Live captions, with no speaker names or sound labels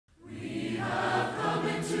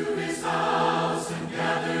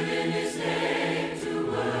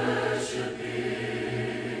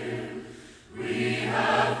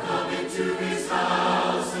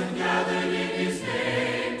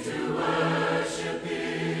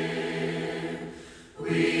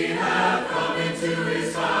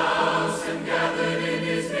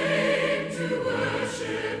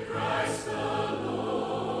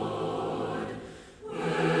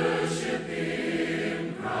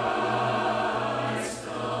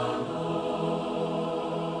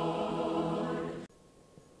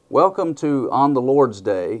Welcome to On the Lord's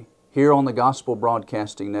Day here on the Gospel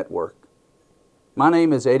Broadcasting Network. My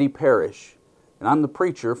name is Eddie Parrish, and I'm the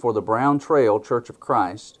preacher for the Brown Trail Church of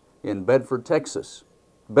Christ in Bedford, Texas.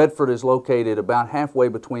 Bedford is located about halfway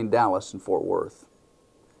between Dallas and Fort Worth.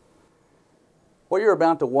 What you're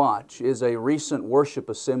about to watch is a recent worship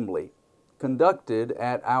assembly conducted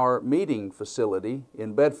at our meeting facility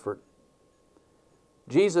in Bedford.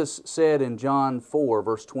 Jesus said in John 4,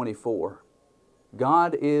 verse 24,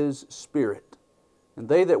 God is Spirit, and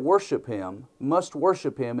they that worship Him must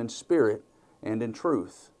worship Him in spirit and in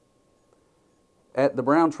truth. At the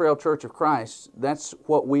Brown Trail Church of Christ, that's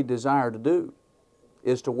what we desire to do,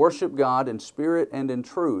 is to worship God in spirit and in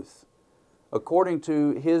truth, according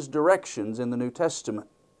to His directions in the New Testament.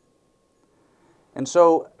 And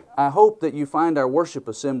so I hope that you find our worship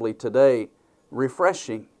assembly today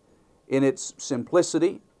refreshing in its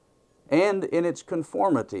simplicity and in its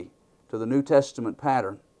conformity to the New Testament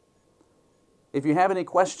pattern. If you have any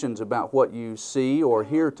questions about what you see or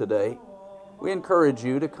hear today, we encourage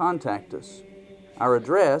you to contact us. Our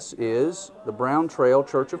address is the Brown Trail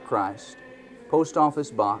Church of Christ, Post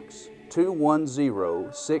Office Box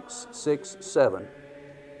 210667,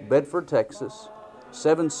 Bedford, Texas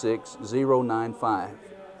 76095.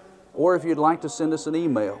 Or if you'd like to send us an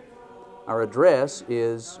email, our address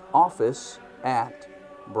is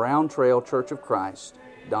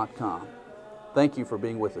office@browntrailchurchofchrist.com. Thank you for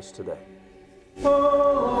being with us today. O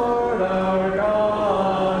Lord our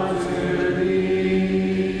God, to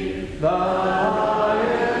Thee the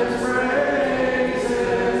highest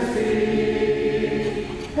praises be.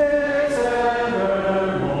 His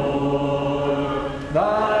evermore,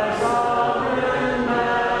 Thy sovereign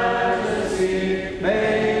majesty,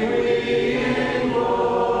 may we in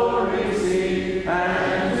glory see,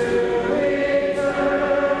 and to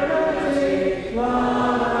eternity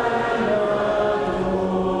love and adore.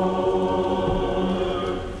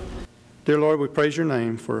 Dear Lord, we praise your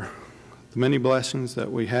name for the many blessings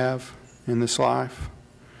that we have in this life,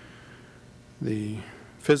 the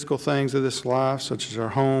physical things of this life, such as our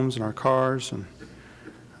homes and our cars, and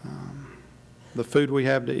the food we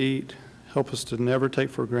have to eat. Help us to never take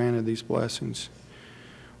for granted these blessings.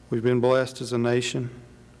 We've been blessed as a nation,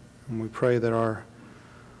 and we pray that our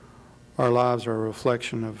lives are a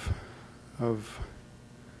reflection of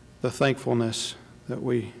the thankfulness that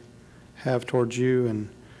we have towards you and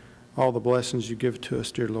all the blessings you give to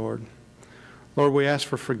us, dear Lord. Lord, we ask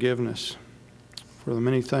for forgiveness for the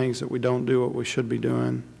many things that we don't do what we should be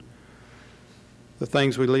doing, the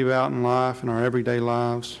things we leave out in life, in our everyday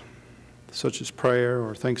lives, such as prayer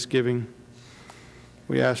or thanksgiving.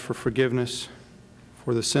 We ask for forgiveness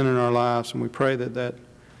for the sin in our lives, and we pray that that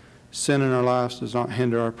sin in our lives does not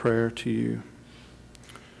hinder our prayer to you.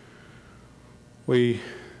 We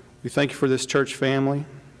thank you for this church family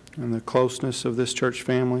and the closeness of this church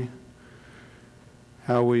family,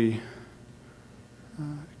 how we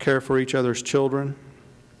care for each other's children,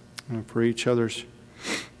 and for each other's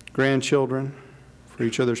grandchildren, for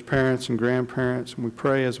each other's parents and grandparents. And we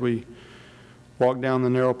pray as we walk down the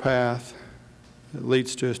narrow path that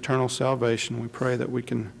leads to eternal salvation, we pray that we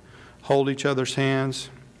can hold each other's hands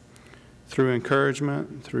through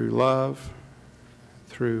encouragement, through love,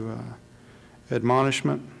 through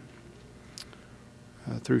admonishment,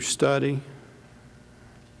 through study,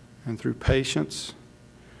 and through patience.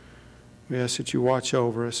 We ask that you watch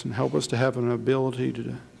over us and help us to have an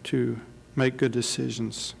ability to make good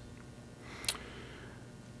decisions.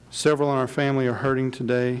 Several in our family are hurting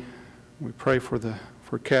today. We pray for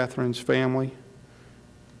Catherine's family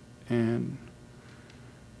and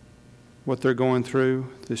what they're going through,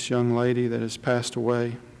 this young lady that has passed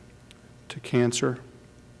away to cancer.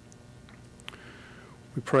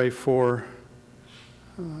 We pray for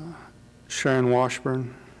Sharon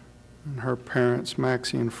Washburn and her parents,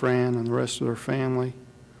 Maxie and Fran, and the rest of their family,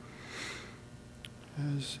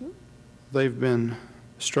 as they've been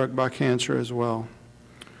struck by cancer as well.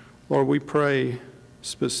 Lord, we pray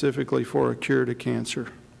specifically for a cure to cancer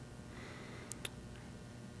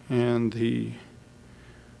and the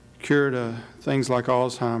cure to things like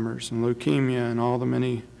Alzheimer's and leukemia and all the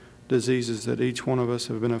many diseases that each one of us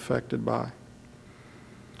have been affected by.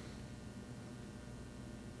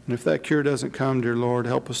 And if that cure doesn't come, dear Lord,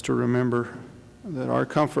 help us to remember that our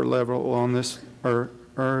comfort level on this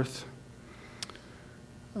earth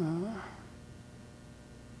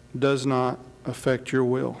does not affect your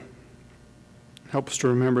will. Help us to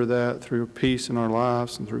remember that through peace in our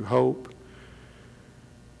lives and through hope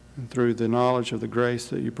and through the knowledge of the grace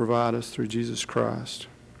that you provide us through Jesus Christ.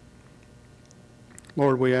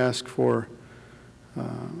 Lord, we ask for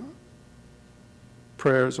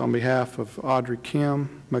prayers on behalf of Audrey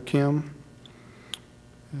McKim,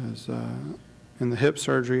 as in the hip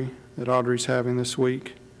surgery that Audrey's having this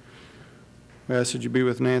week. We ask that you be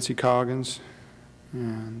with Nancy Coggins,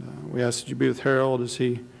 and we ask that you be with Harold as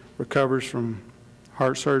he recovers from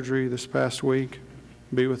heart surgery this past week.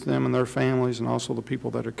 Be with them and their families, and also the people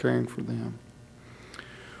that are caring for them.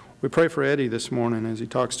 We pray for Eddie this morning as he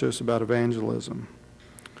talks to us about evangelism.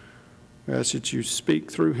 We ask that you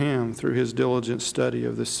speak through him, through his diligent study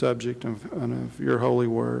of this subject and of your holy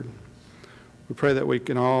word. We pray that we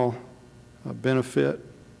can all benefit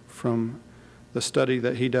from the study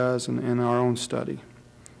that he does and our own study.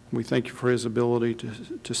 We thank you for his ability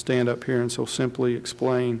to stand up here and so simply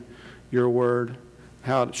explain your word,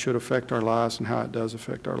 how it should affect our lives and how it does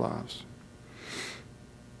affect our lives.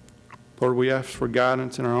 Lord, we ask for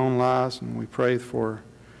guidance in our own lives, and we pray for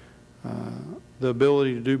the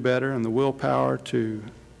ability to do better and the willpower to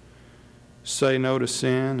say no to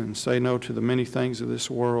sin and say no to the many things of this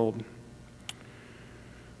world.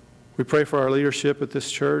 We pray for our leadership at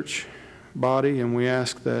this church body, and we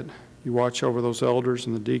ask that you watch over those elders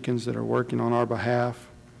and the deacons that are working on our behalf.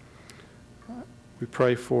 We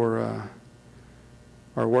pray for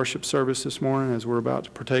our worship service this morning as we're about to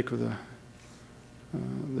partake of the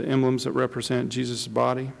emblems that represent Jesus'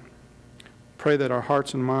 body. Pray that our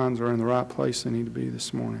hearts and minds are in the right place they need to be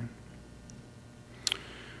this morning.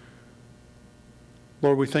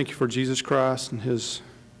 Lord, we thank you for Jesus Christ and his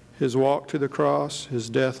walk to the cross,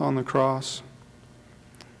 his death on the cross,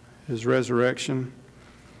 his resurrection,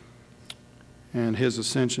 and his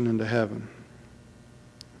ascension into heaven.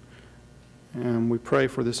 And we pray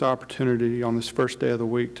for this opportunity on this first day of the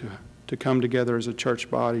week to come together as a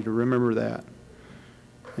church body to remember that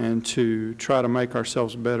and to try to make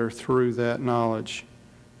ourselves better through that knowledge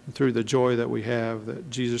and through the joy that we have that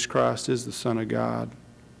Jesus Christ is the Son of God,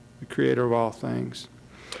 the creator of all things.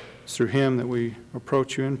 It's through him that we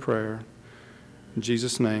approach you in prayer. In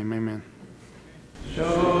Jesus' name, amen.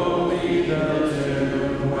 Show me the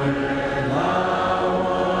tomb where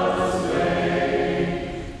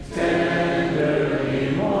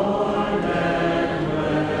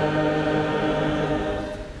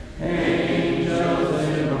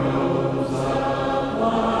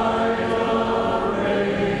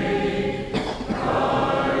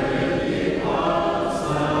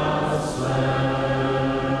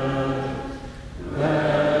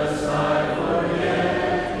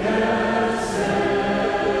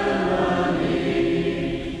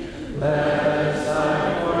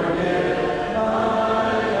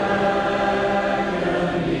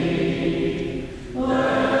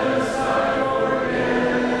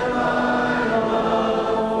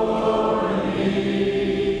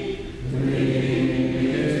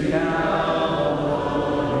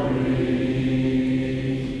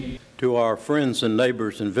our friends and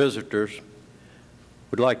neighbors and visitors,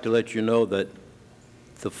 would like to let you know that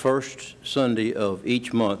the first Sunday of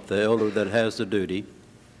each month, the elder that has the duty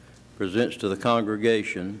presents to the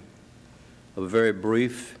congregation a very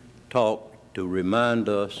brief talk to remind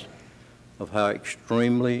us of how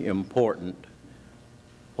extremely important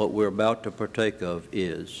what we're about to partake of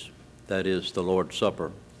is. That is the Lord's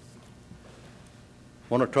Supper. I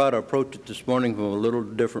want to try to approach it this morning from a little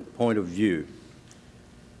different point of view.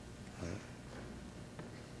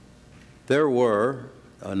 There were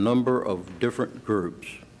a number of different groups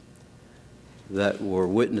that were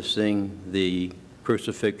witnessing the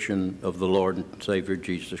crucifixion of the Lord and Savior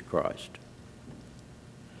Jesus Christ.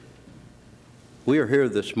 We are here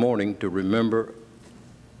this morning to remember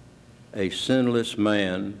a sinless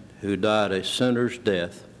man who died a sinner's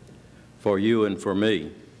death for you and for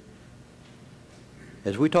me.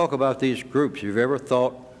 As we talk about these groups, have you ever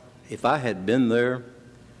thought, if I had been there,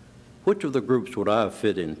 which of the groups would I have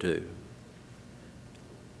fit into?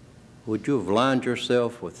 Would you have lined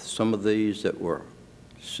yourself with some of these that were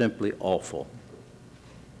simply awful?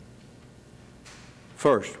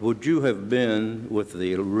 First, would you have been with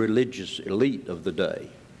the religious elite of the day?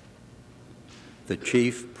 The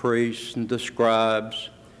chief priests and the scribes,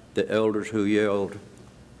 the elders who yelled,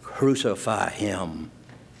 "Crucify him."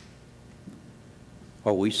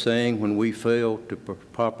 Are we saying when we fail to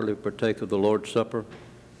properly partake of the Lord's Supper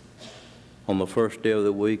on the first day of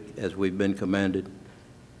the week as we've been commanded?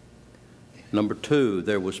 Number two,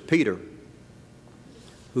 there was Peter,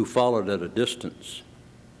 who followed at a distance,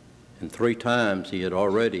 and 3 times he had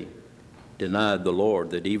already denied the Lord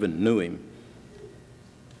that even knew him.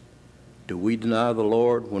 Do we deny the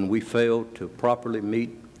Lord when we fail to properly meet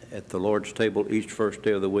at the Lord's table each first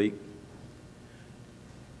day of the week?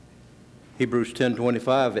 Hebrews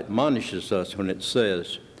 10:25 admonishes us when it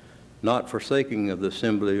says, not forsaking of the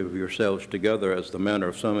assembly of yourselves together as the manner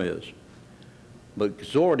of some is, but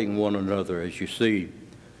exhorting one another as you see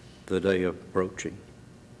the day approaching.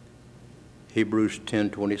 Hebrews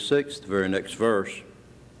 10:26, the very next verse,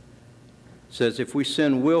 says, if we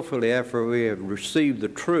sin willfully after we have received the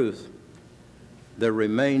truth, there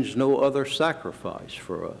remains no other sacrifice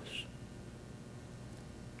for us.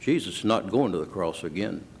 Jesus is not going to the cross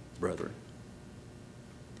again, brethren.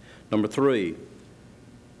 Number 3,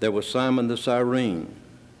 there was Simon the Cyrene,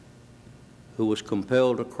 who was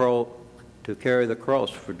compelled to carry the cross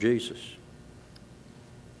for Jesus.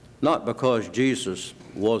 Not because Jesus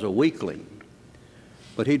was a weakling,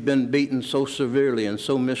 but he'd been beaten so severely and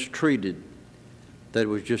so mistreated that he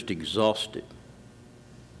was just exhausted.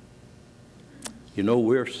 You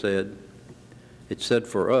know, it's said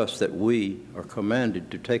for us that we are commanded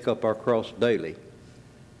to take up our cross daily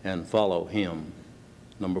and follow him.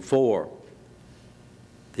 Number 4,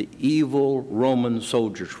 the evil Roman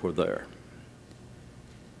soldiers were there.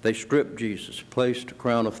 They stripped Jesus, placed a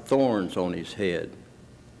crown of thorns on his head,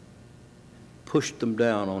 pushed them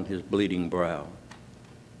down on his bleeding brow.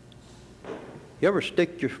 You ever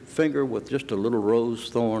stick your finger with just a little rose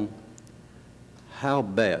thorn? How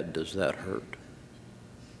bad does that hurt?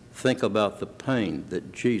 Think about the pain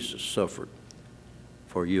that Jesus suffered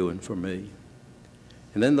for you and for me.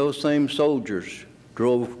 And then those same soldiers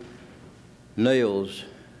drove nails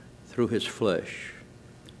through his flesh,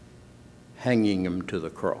 hanging him to the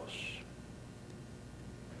cross.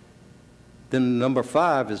 Then number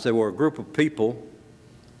 5 is there were a group of people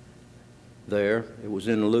there. It was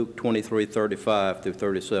in Luke 23:35 through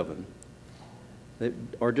 37. They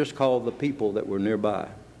are just called the people that were nearby.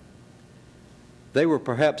 They were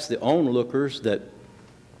perhaps the onlookers that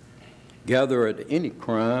gather at any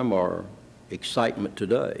crime or excitement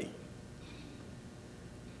today.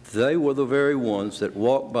 They were the very ones that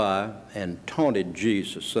walked by and taunted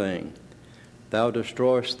Jesus, saying, "Thou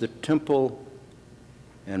destroyest the temple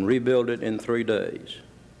and rebuild it in 3 days.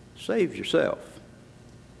 Save yourself."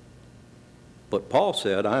 But Paul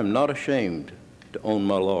said, "I am not ashamed to own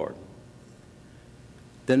my Lord."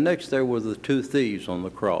 Then next there were the 2 thieves on the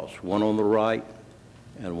cross, one on the right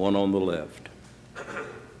and one on the left.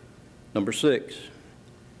 Number 6,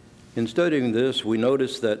 in studying this, we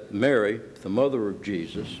notice that Mary, the mother of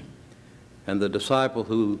Jesus, and the disciple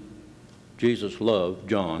who Jesus loved,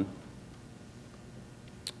 John,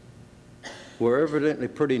 were evidently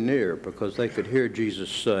pretty near because they could hear Jesus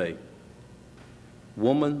say,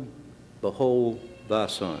 "Woman, behold thy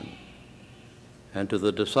son." And to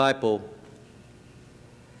the disciple,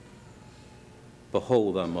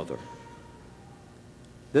 "Behold thy mother."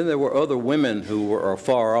 Then there were other women who were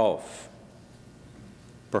afar off,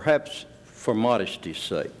 perhaps for modesty's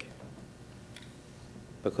sake,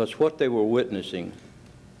 because what they were witnessing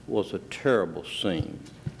was a terrible scene.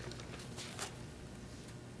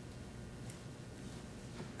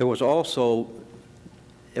 There was also,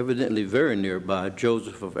 evidently very nearby,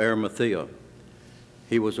 Joseph of Arimathea.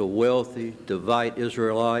 He was a wealthy, devout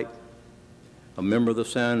Israelite, a member of the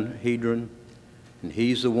Sanhedrin, and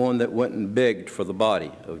he's the one that went and begged for the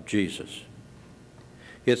body of Jesus.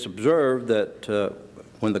 It's observed that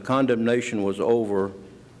when the condemnation was over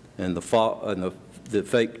and the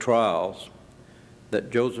fake trials,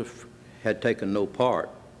 that Joseph had taken no part.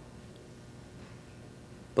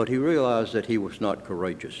 But he realized that he was not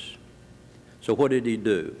courageous. So what did he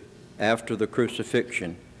do? After the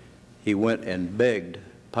crucifixion, he went and begged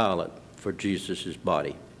Pilate for Jesus'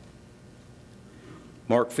 body.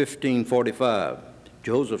 Mark 15:45,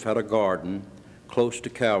 Joseph had a garden close to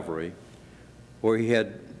Calvary where he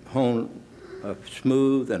had hewn a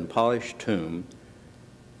smooth and polished tomb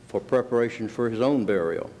for preparation for his own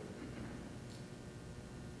burial.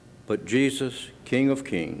 But Jesus, King of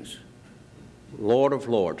Kings, Lord of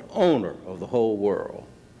Lords, owner of the whole world,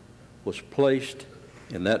 was placed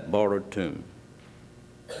in that borrowed tomb.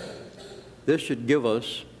 This should give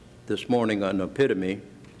us this morning an epitome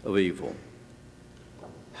of evil.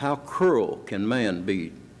 How cruel can man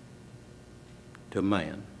be to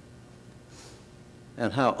man?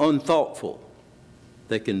 And how unthoughtful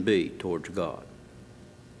they can be towards God.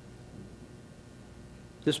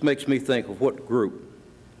 This makes me think of what group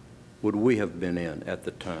would we have been in at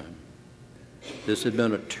the time. This had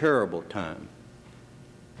been a terrible time,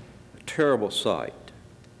 a terrible sight.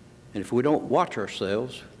 And if we don't watch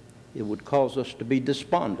ourselves, it would cause us to be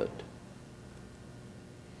despondent.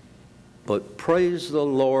 But praise the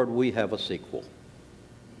Lord, we have a sequel.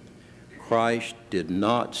 Christ did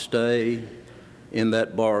not stay in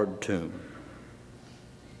that borrowed tomb.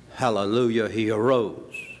 Hallelujah, he arose.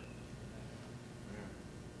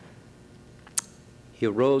 He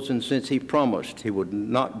arose, and since he promised he would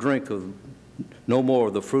not drink of no more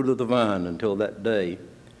of the fruit of the vine until that day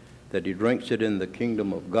that he drinks it in the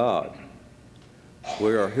kingdom of God,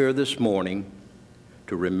 we are here this morning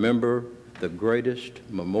to remember the greatest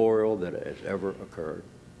memorial that has ever occurred.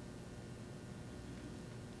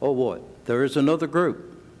 Oh, what? There is another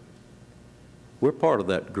group. We're part of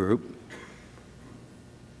that group.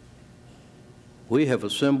 We have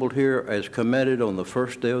assembled here as committed on the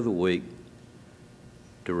first day of the week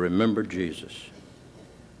to remember Jesus.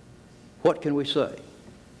 What can we say?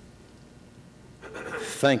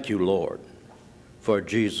 Thank you, Lord, for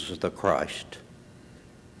Jesus the Christ,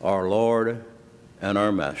 our Lord and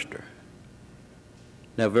our Master.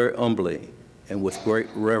 Now, very humbly and with great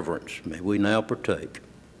reverence, may we now partake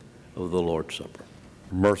of the Lord's Supper.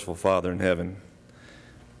 Merciful Father in heaven,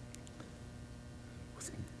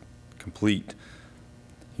 with complete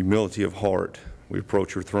humility of heart, we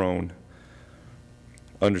approach your throne,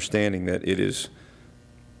 understanding that it is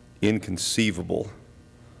inconceivable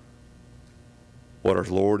what our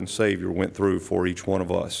Lord and Savior went through for each one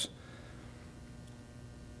of us.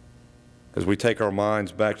 As we take our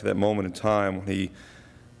minds back to that moment in time when he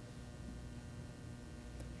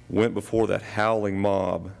went before that howling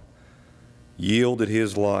mob, yielded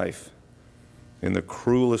his life in the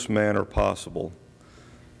cruelest manner possible,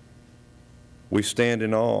 we stand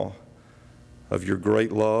in awe of your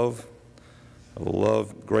great love, of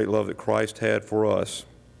the great love that Christ had for us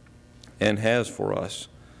and has for us,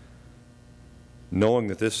 knowing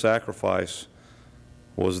that this sacrifice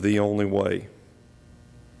was the only way.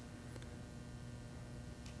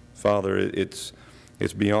 Father, it's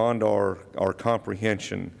beyond our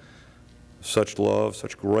comprehension, such love,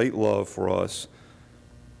 such great love for us,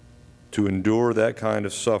 to endure that kind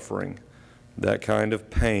of suffering, that kind of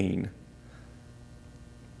pain,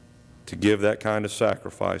 to give that kind of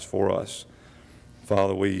sacrifice for us.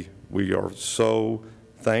 Father, we are so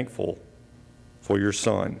thankful for your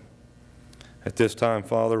Son. At this time,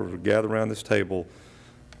 Father, we gather around this table.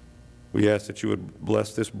 We ask that you would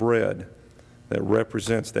bless this bread that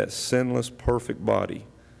represents that sinless, perfect body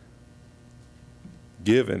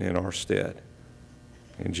given in our stead.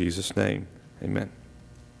 In Jesus' name, amen.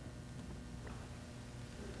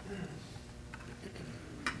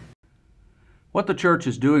 What the church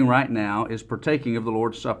is doing right now is partaking of the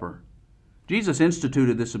Lord's Supper. Jesus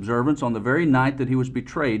instituted this observance on the very night that he was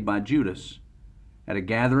betrayed by Judas. At a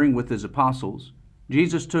gathering with his apostles,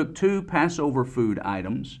 Jesus took 2 Passover food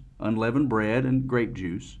items, unleavened bread and grape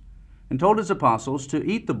juice, and told his apostles to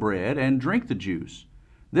eat the bread and drink the juice,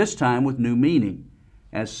 this time with new meaning,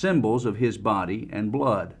 as symbols of his body and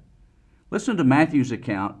blood. Listen to Matthew's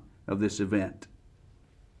account of this event.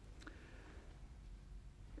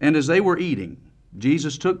 And as they were eating,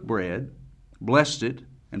 Jesus took bread, blessed it,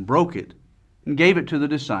 and broke it, and gave it to the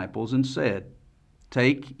disciples, and said,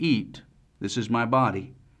 "Take, eat, this is my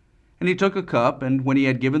body." And he took a cup, and when he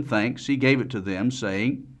had given thanks, he gave it to them,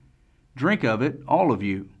 saying, "Drink of it, all of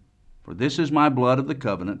you, for this is my blood of the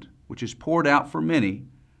covenant, which is poured out for many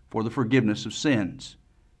for the forgiveness of sins."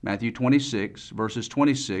 Matthew 26, verses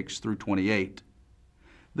 26 through 28.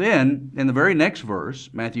 Then, in the very next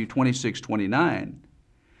verse, Matthew 26:29,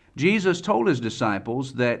 Jesus told his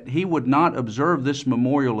disciples that he would not observe this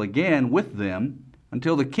memorial again with them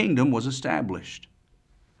until the kingdom was established.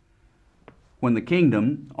 When the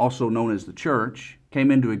kingdom, also known as the church,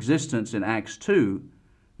 came into existence in Acts 2,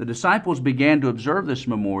 the disciples began to observe this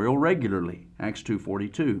memorial regularly, Acts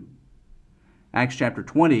 2:42. Acts chapter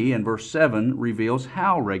 20 and verse 7 reveals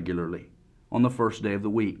how regularly, on the first day of the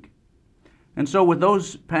week. And so with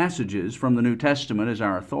those passages from the New Testament as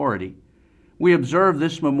our authority, we observe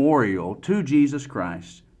this memorial to Jesus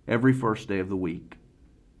Christ every first day of the week.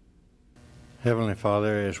 Heavenly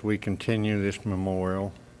Father, as we continue this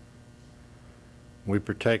memorial, we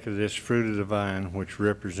partake of this fruit of the vine, which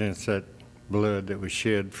represents that blood that was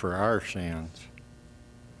shed for our sins.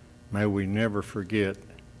 May we never forget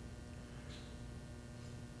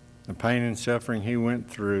the pain and suffering he went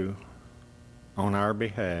through on our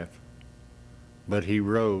behalf, but he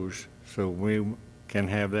rose so we can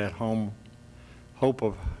have that hope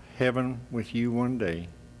of heaven with you one day.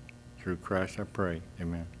 Through Christ I pray,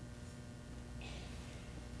 amen.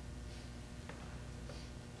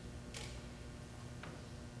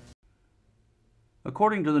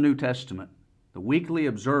 According to the New Testament, the weekly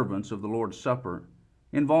observance of the Lord's Supper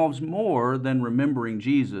involves more than remembering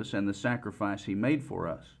Jesus and the sacrifice he made for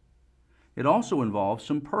us. It also involves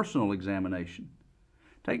some personal examination.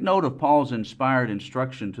 Take note of Paul's inspired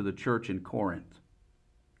instruction to the church in Corinth.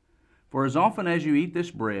 "For as often as you eat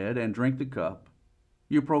this bread and drink the cup,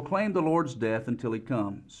 you proclaim the Lord's death until he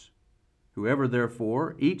comes. Whoever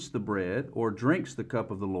therefore eats the bread or drinks the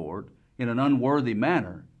cup of the Lord in an unworthy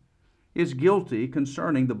manner is guilty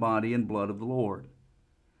concerning the body and blood of the Lord.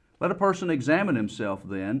 Let a person examine himself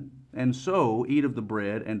then, and so eat of the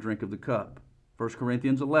bread and drink of the cup. 1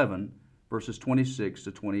 Corinthians 11, verses 26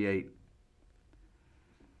 to 28.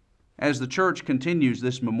 As the church continues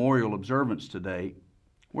this memorial observance today,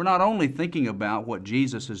 we're not only thinking about what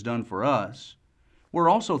Jesus has done for us, we're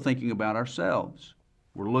also thinking about ourselves.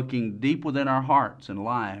 We're looking deep within our hearts and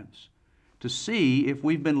lives to see if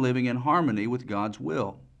we've been living in harmony with God's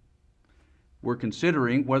will. We're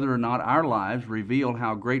considering whether or not our lives reveal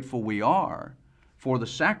how grateful we are for the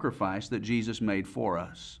sacrifice that Jesus made for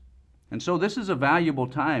us. And so this is a valuable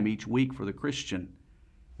time each week for the Christian.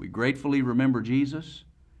 We gratefully remember Jesus,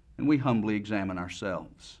 and we humbly examine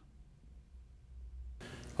ourselves.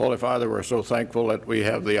 Holy Father, we're so thankful that we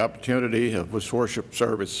have the opportunity of this worship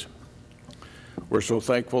service. We're so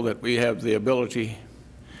thankful that we have the ability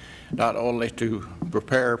not only to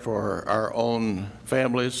prepare for our own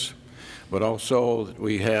families, but also that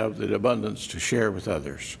we have the abundance to share with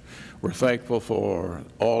others. We're thankful for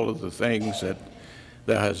all of the things that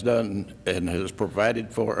Thou has done and has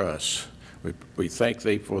provided for us. We thank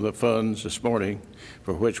Thee for the funds this morning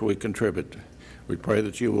for which we contribute. We pray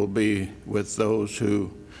that You will be with those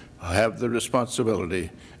who have the responsibility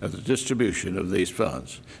of the distribution of these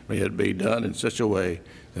funds. May it be done in such a way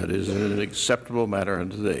that is in an acceptable manner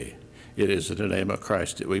unto Thee. It is in the name of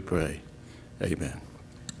Christ that we pray. Amen.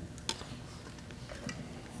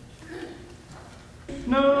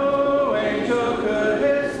 No angel could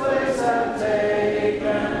his place have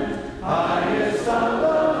taken, highest of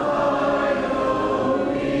the high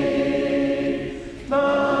holy. The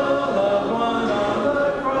loved one on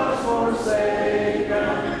the cross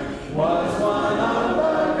forsaken was one of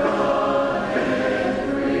the Godhead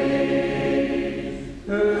three,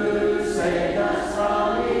 who saved us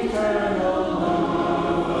from eternal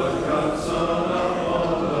doom. The God, Son of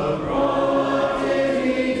all the What did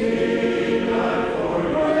He do?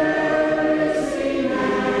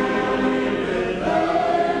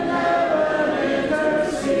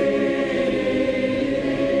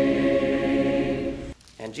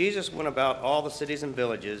 And Jesus went about all the cities and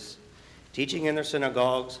villages, teaching in their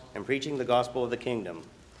synagogues and preaching the gospel of the kingdom,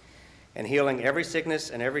 and healing every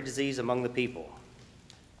sickness and every disease among the people.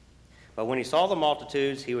 But when he saw the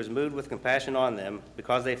multitudes, he was moved with compassion on them,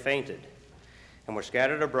 because they fainted, and were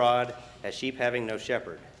scattered abroad as sheep having no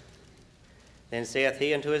shepherd. Then saith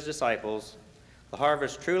he unto his disciples, The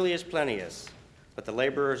harvest truly is plenteous, but the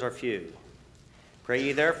laborers are few. Pray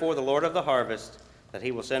ye therefore the Lord of the harvest, that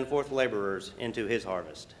he will send forth laborers into his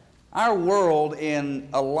harvest. Our world, in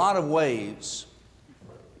a lot of ways,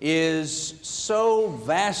 is so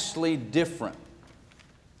vastly different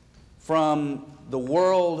from the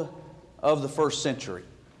world of the first century.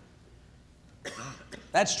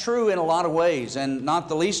 That's true in a lot of ways, and not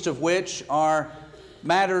the least of which are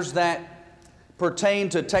matters that pertain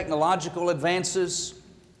to technological advances,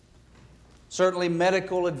 certainly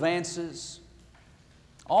medical advances.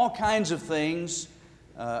 All kinds of things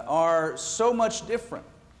are so much different.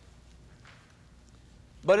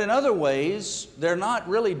 But in other ways, they're not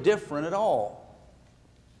really different at all.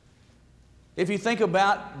 If you think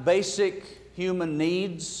about basic human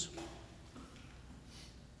needs,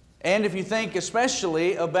 and if you think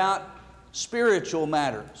especially about spiritual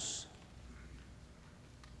matters,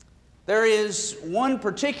 there is one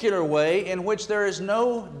particular way in which there is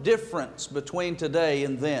no difference between today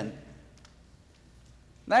and then.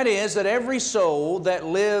 That is, that every soul that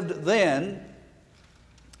lived then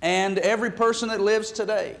and every person that lives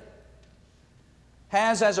today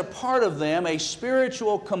has as a part of them a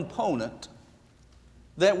spiritual component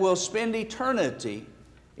that will spend eternity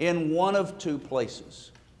in one of two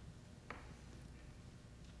places.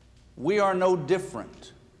 We are no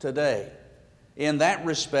different today in that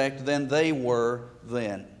respect than they were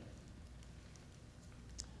then.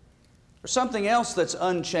 There's something else that's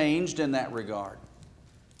unchanged in that regard.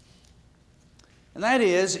 And that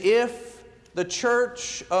is, if the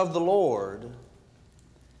church of the Lord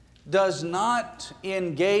does not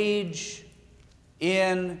engage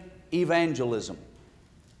in evangelism,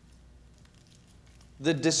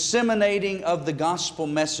 the disseminating of the gospel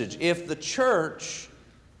message, if the church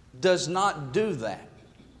does not do that,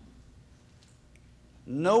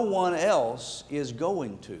 no one else is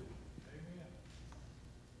going to.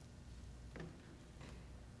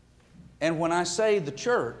 And when I say the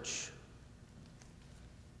church,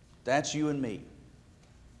 that's you and me.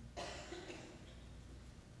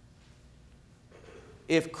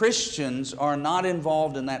 If Christians are not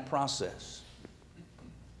involved in that process,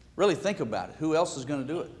 really think about it. Who else is going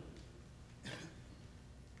to do it?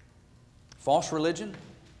 False religion?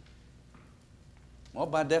 Well,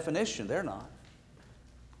 by definition, they're not.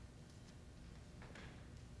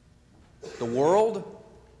 The world?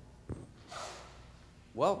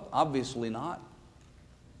 Well, obviously not.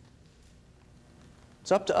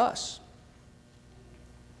 It's up to us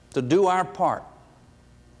to do our part.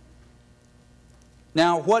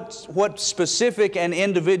 Now, what specific and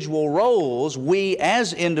individual roles we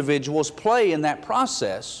as individuals play in that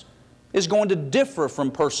process is going to differ from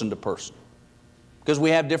person to person, because we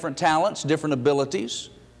have different talents, different abilities,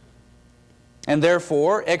 and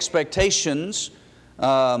therefore expectations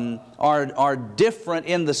are different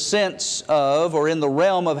in the sense of, or in the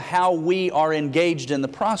realm of how we are engaged in the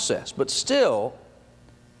process. But still,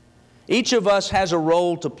 each of us has a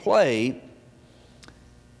role to play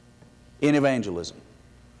in evangelism.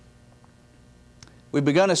 We've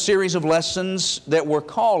begun a series of lessons that we're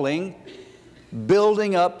calling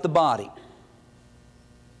Building Up the Body.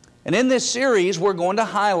 And in this series, we're going to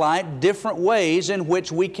highlight different ways in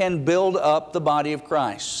which we can build up the body of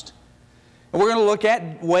Christ. And we're going to look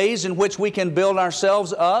at ways in which we can build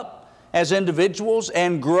ourselves up as individuals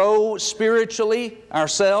and grow spiritually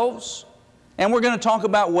ourselves. And we're going to talk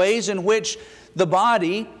about ways in which the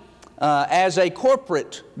body as a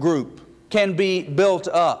corporate group can be built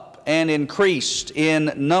up and increased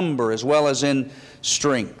in number as well as in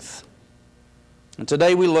strength. And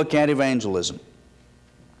today we look at evangelism.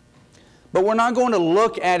 But we're not going to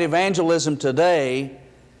look at evangelism today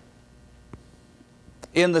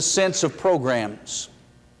in the sense of programs.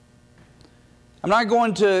 I'm not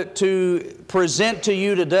going to present to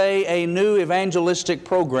you today a new evangelistic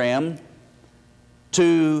program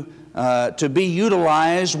to be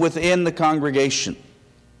utilized within the congregation.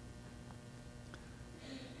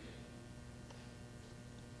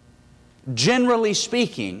 Generally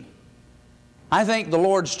speaking, I think the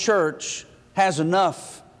Lord's church has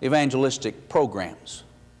enough evangelistic programs.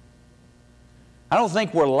 I don't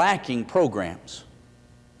think we're lacking programs.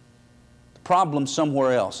 The problem's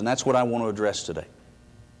somewhere else, and that's what I want to address today.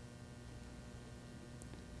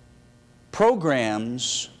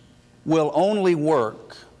 Programs will only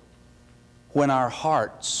work when our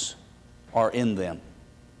hearts are in them.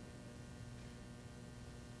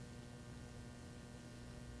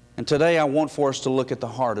 And today I want for us to look at the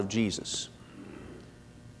heart of Jesus.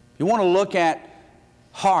 You want to look at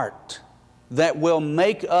heart that will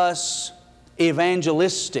make us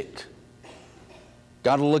evangelistic.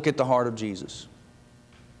 Got to look at the heart of Jesus.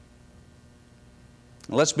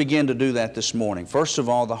 Let's begin to do that this morning. First of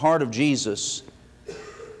all, the heart of Jesus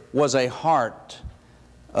was a heart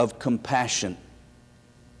of compassion.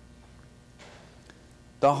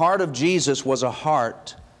 The heart of Jesus was a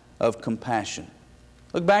heart of compassion.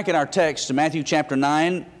 Look back at our text in Matthew chapter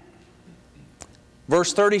 9,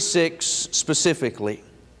 verse 36 specifically.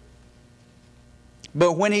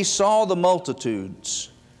 But when He saw the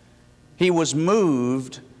multitudes, He was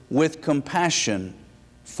moved with compassion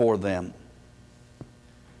for them.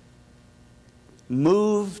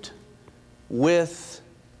 Moved with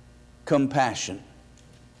compassion.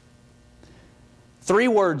 3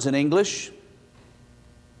 words in English,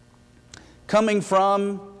 coming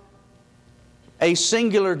from a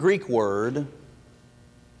singular Greek word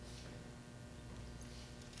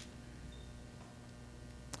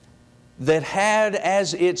that had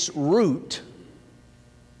as its root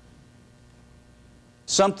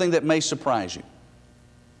something that may surprise you.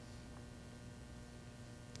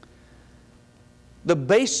 The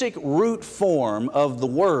basic root form of the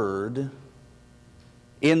word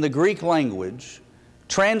in the Greek language,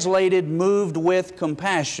 translated moved with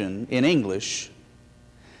compassion in English,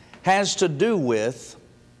 has to do with,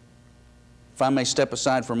 if I may step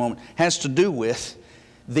aside for a moment, has to do with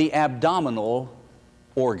the abdominal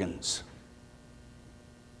organs.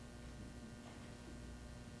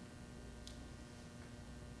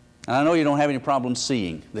 And I know you don't have any problem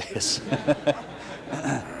seeing this.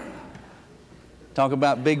 Talk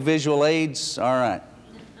about big visual aids? All right.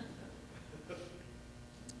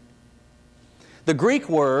 The Greek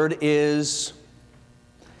word is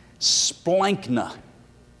splankna.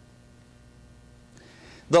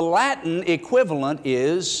 The Latin equivalent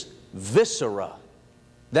is viscera.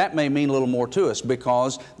 That may mean a little more to us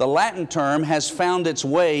because the Latin term has found its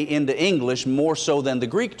way into English more so than the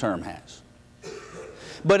Greek term has.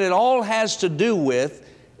 But it all has to do with,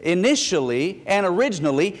 initially and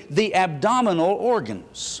originally, the abdominal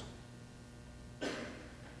organs.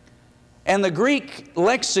 And the Greek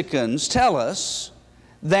lexicons tell us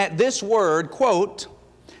that this word, quote,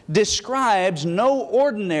 describes no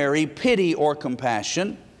ordinary pity or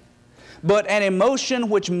compassion, but an emotion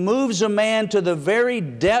which moves a man to the very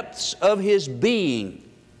depths of his being.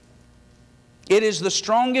 It is the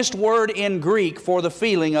strongest word in Greek for the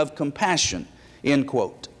feeling of compassion, end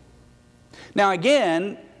quote. Now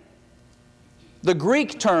again, the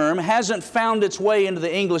Greek term hasn't found its way into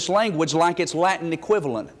the English language like its Latin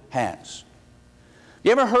equivalent has.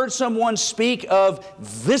 You ever heard someone speak of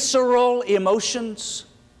visceral emotions?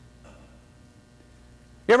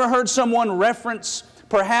 You ever heard someone reference,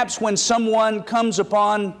 perhaps when someone comes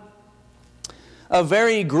upon a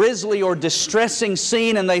very grisly or distressing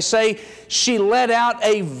scene and they say, she let out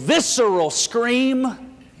a visceral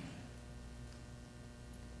scream?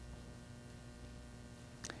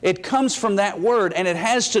 It comes from that word, and it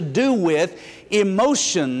has to do with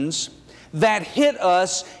emotions that hit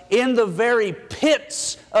us in the very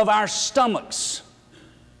pits of our stomachs.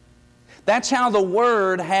 That's how the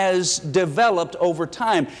word has developed over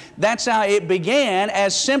time. That's how it began,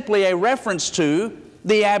 as simply a reference to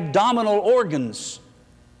the abdominal organs.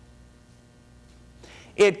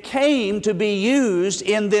 It came to be used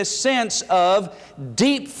in this sense of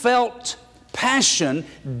deep felt passion,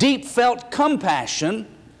 deep felt compassion,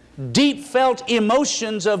 deep felt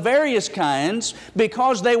emotions of various kinds,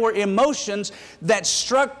 because they were emotions that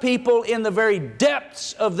struck people in the very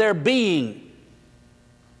depths of their being.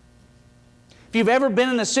 If you've ever been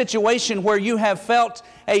in a situation where you have felt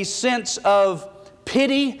a sense of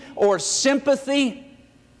pity or sympathy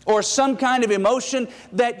or some kind of emotion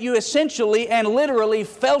that you essentially and literally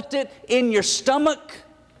felt it in your stomach,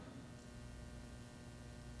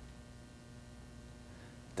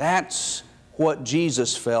 that's what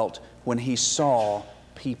Jesus felt when He saw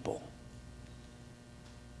people.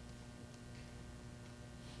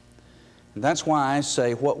 And that's why I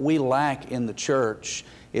say what we lack in the church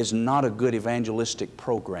is not a good evangelistic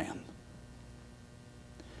program.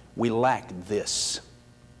 We lack this.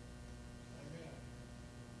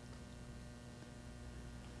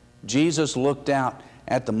 Jesus looked out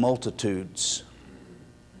at the multitudes,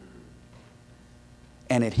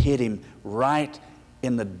 and it hit Him right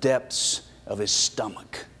in the depths of His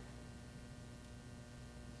stomach.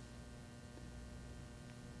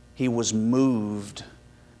 He was moved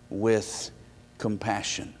with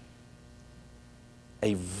compassion,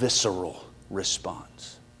 a visceral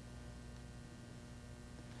response.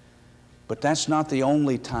 But that's not the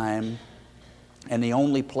only time and the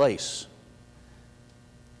only place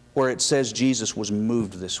where it says Jesus was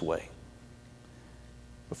moved this way.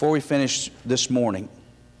 Before we finish this morning,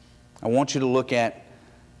 I want you to look at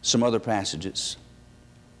some other passages.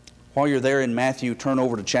 While you're there in Matthew, turn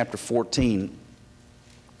over to chapter 14.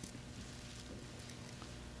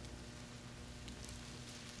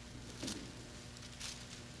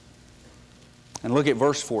 And look at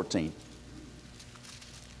verse 14.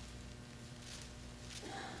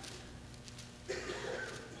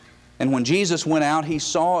 And when Jesus went out, He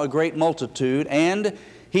saw a great multitude, and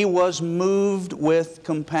He was moved with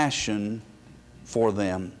compassion for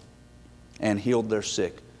them, and healed their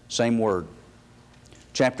sick. Same word.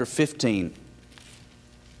 Chapter 15,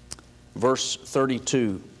 verse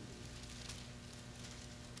 32.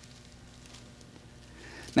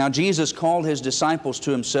 Now Jesus called His disciples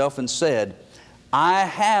to Himself and said, I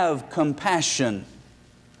have compassion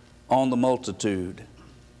on the multitude,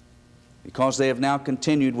 because they have now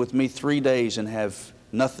continued with me 3 days and have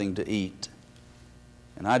nothing to eat.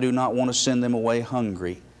 And I do not want to send them away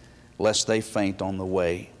hungry, lest they faint on the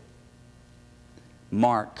way.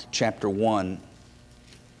 Mark chapter 1.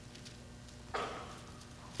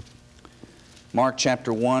 Mark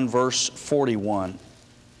chapter 1, verse 41.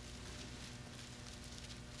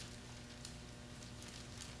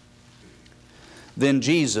 Then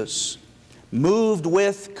Jesus, moved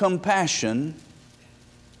with compassion,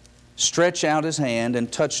 stretched out His hand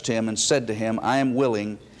and touched him and said to him, I am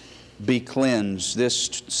willing, be cleansed.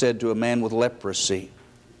 This said to a man with leprosy.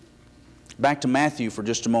 Back to Matthew for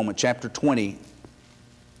just a moment, chapter 20,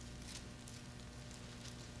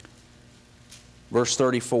 verse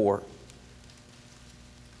 34.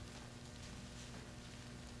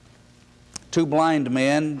 Two blind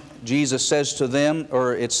men, Jesus says to them,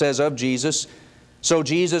 or it says of Jesus, so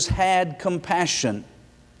Jesus had compassion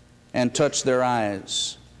and touched their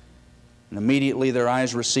eyes. And immediately their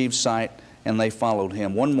eyes received sight, and they followed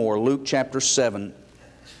Him. One more, Luke chapter 7.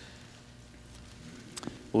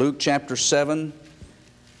 Luke chapter 7,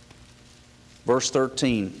 verse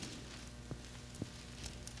 13.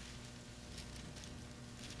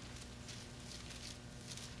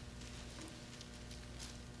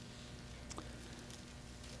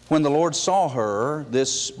 When the Lord saw her,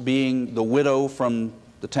 this being the widow from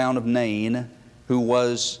the town of Nain, who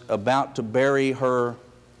was about to bury her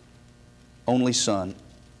only son,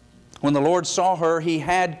 when the Lord saw her, He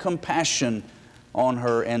had compassion on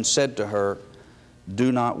her and said to her,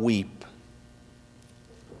 do not weep.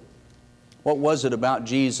 What was it about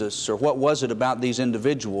Jesus, or what was it about these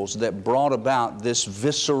individuals that brought about this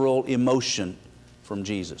visceral emotion from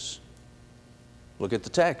Jesus? Look at the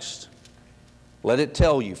text. Let it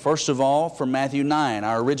tell you. First of all, from Matthew 9,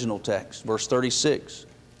 our original text, verse 36.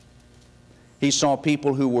 He saw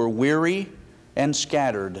people who were weary and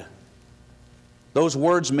scattered. Those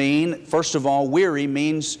words mean, first of all, weary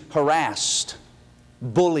means harassed,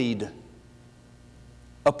 bullied,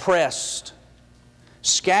 oppressed.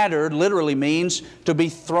 Scattered literally means to be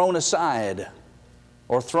thrown aside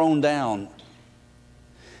or thrown down.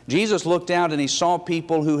 Jesus looked out and He saw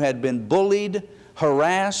people who had been bullied,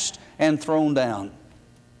 harassed, and thrown down.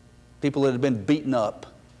 People that had been beaten up.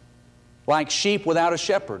 Like sheep without a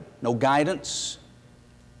shepherd. No guidance,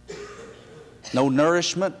 no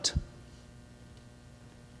nourishment,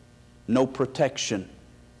 no protection,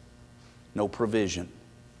 no provision.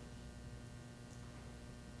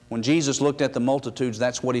 When Jesus looked at the multitudes,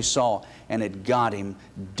 that's what He saw, and it got Him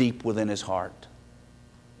deep within His heart.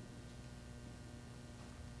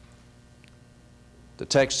 The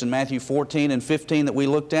text in Matthew 14 and 15 that we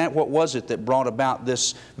looked at, what was it that brought about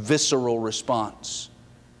this visceral response?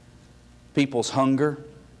 People's hunger,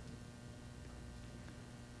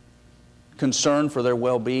 concern for their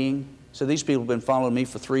well-being. So these people have been following me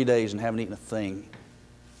for 3 days and haven't eaten a thing.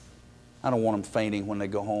 I don't want them fainting when they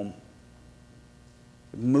go home.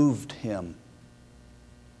 It moved Him.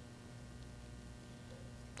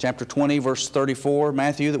 Chapter 20, verse 34,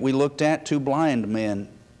 Matthew, that we looked at, 2 blind men.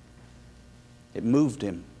 It moved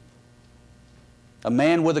Him. A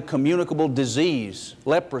man with a communicable disease,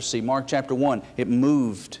 leprosy, Mark chapter 1, it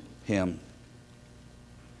moved Him.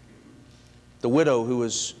 The widow who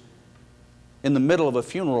was in the middle of a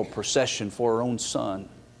funeral procession for her own son,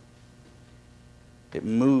 it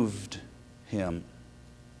moved Him.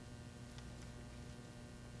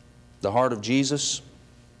 The heart of Jesus,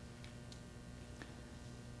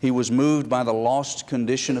 He was moved by the lost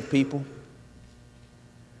condition of people.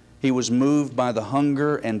 He was moved by the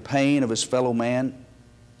hunger and pain of His fellow man.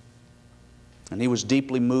 And He was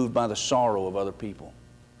deeply moved by the sorrow of other people.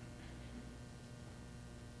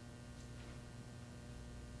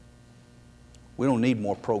 We don't need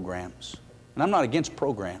more programs. And I'm not against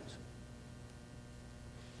programs.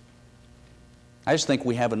 I just think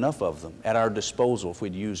we have enough of them at our disposal if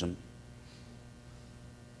we'd use them.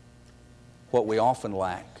 What we often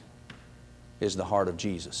lack is the heart of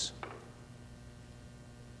Jesus.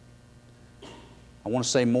 I want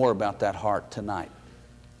to say more about that heart tonight.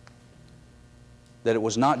 That it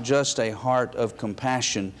was not just a heart of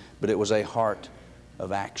compassion, but it was a heart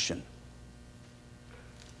of action.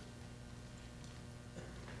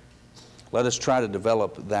 Let us try to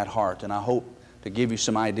develop that heart, and I hope to give you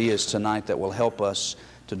some ideas tonight that will help us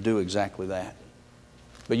to do exactly that.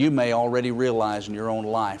 But you may already realize in your own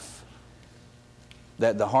life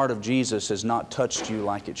that the heart of Jesus has not touched you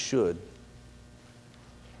like it should.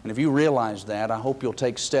 And if you realize that, I hope you'll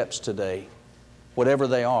take steps today, whatever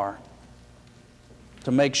they are,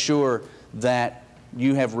 to make sure that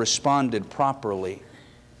you have responded properly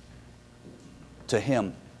to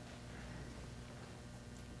Him.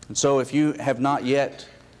 And so if you have not yet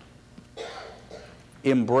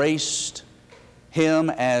embraced Him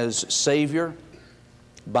as Savior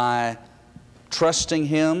by trusting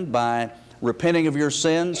Him, by repenting of your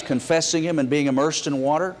sins, confessing Him, and being immersed in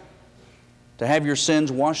water, to have your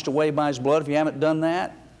sins washed away by His blood, if you haven't done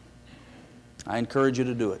that, I encourage you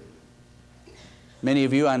to do it. Many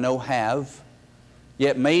of you I know have,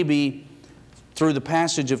 yet maybe through the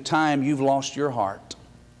passage of time you've lost your heart.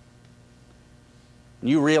 And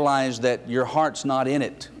you realize that your heart's not in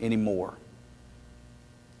it anymore.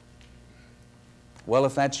 Well,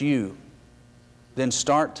 if that's you, then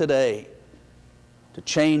start today to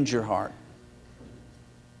change your heart.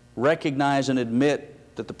 Recognize and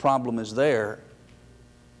admit that the problem is there.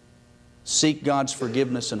 Seek God's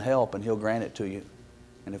forgiveness and help, and He'll grant it to you.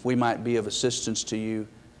 And if we might be of assistance to you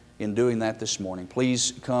in doing that this morning,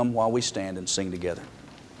 please come while we stand and sing together.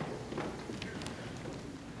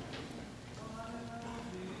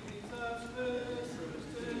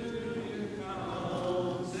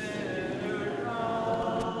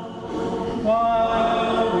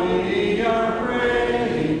 While we are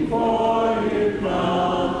praying for you,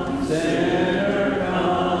 come, sinner,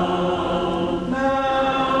 come.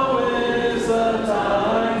 Now is the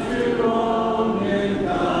time to own Him,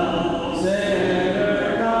 come,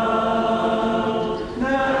 sinner, come.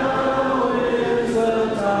 Now is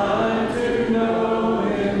the time to know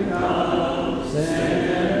Him, come,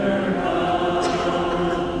 sinner,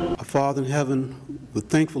 come. Our Father in heaven, we're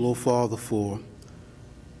thankful, O Father, for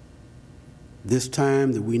this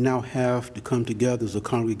time that we now have to come together as a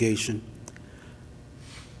congregation.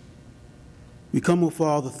 We come, O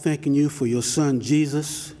Father, thanking you for your Son,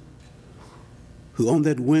 Jesus, who on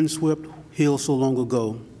that windswept hill so long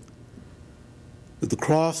ago, with the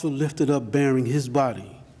cross was lifted up bearing his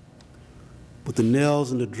body, with the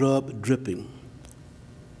nails and the drub dripping.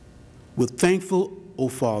 We're thankful, O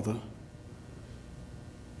Father,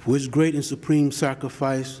 for his great and supreme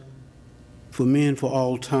sacrifice for men for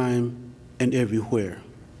all time and everywhere.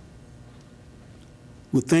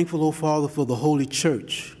 We're thankful, O Father, for the Holy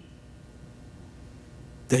Church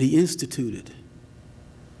that he instituted,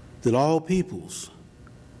 that all peoples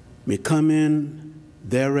may come in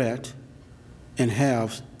thereat and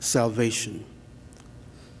have salvation.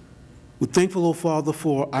 We're thankful, O Father,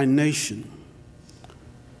 for our nation.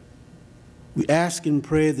 We ask and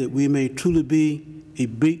pray that we may truly be a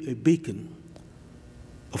beacon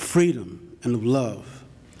of freedom and of love.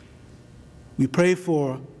 We pray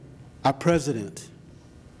for our president.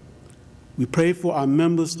 We pray for our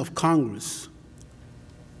members of Congress.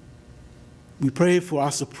 We pray for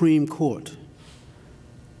our Supreme Court,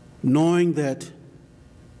 knowing that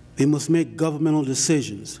they must make governmental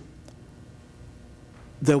decisions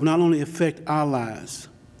that will not only affect our lives,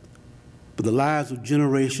 but the lives of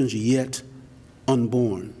generations yet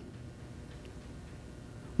unborn.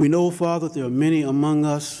 We know, Father, that there are many among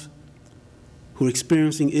us who are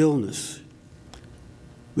experiencing illness.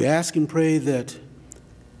 We ask and pray that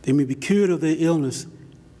they may be cured of their illness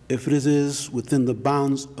if it is within the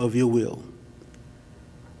bounds of your will,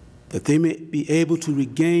 that they may be able to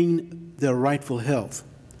regain their rightful health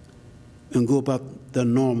and go about their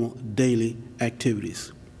normal daily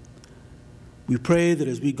activities. We pray that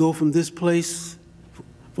as we go from this place,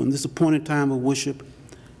 from this appointed time of worship,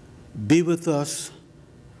 be with us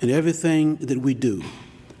in everything that we do.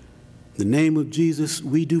 In the name of Jesus,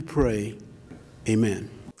 we do pray. Amen.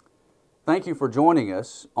 Thank you for joining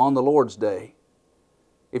us on the Lord's Day.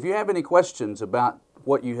 If you have any questions about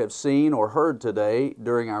what you have seen or heard today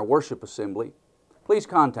during our worship assembly, please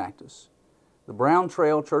contact us. The Brown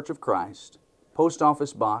Trail Church of Christ, Post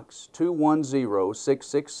Office Box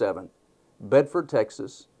 210667, Bedford,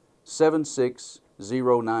 Texas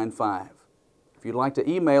 76095. If you'd like to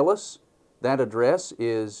email us, that address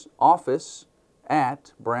is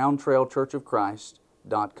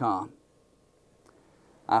office@browntrailchurchofchrist.com.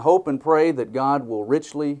 I hope and pray that God will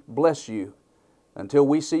richly bless you until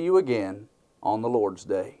we see you again on the Lord's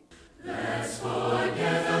Day. Let's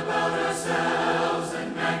forget about ourselves.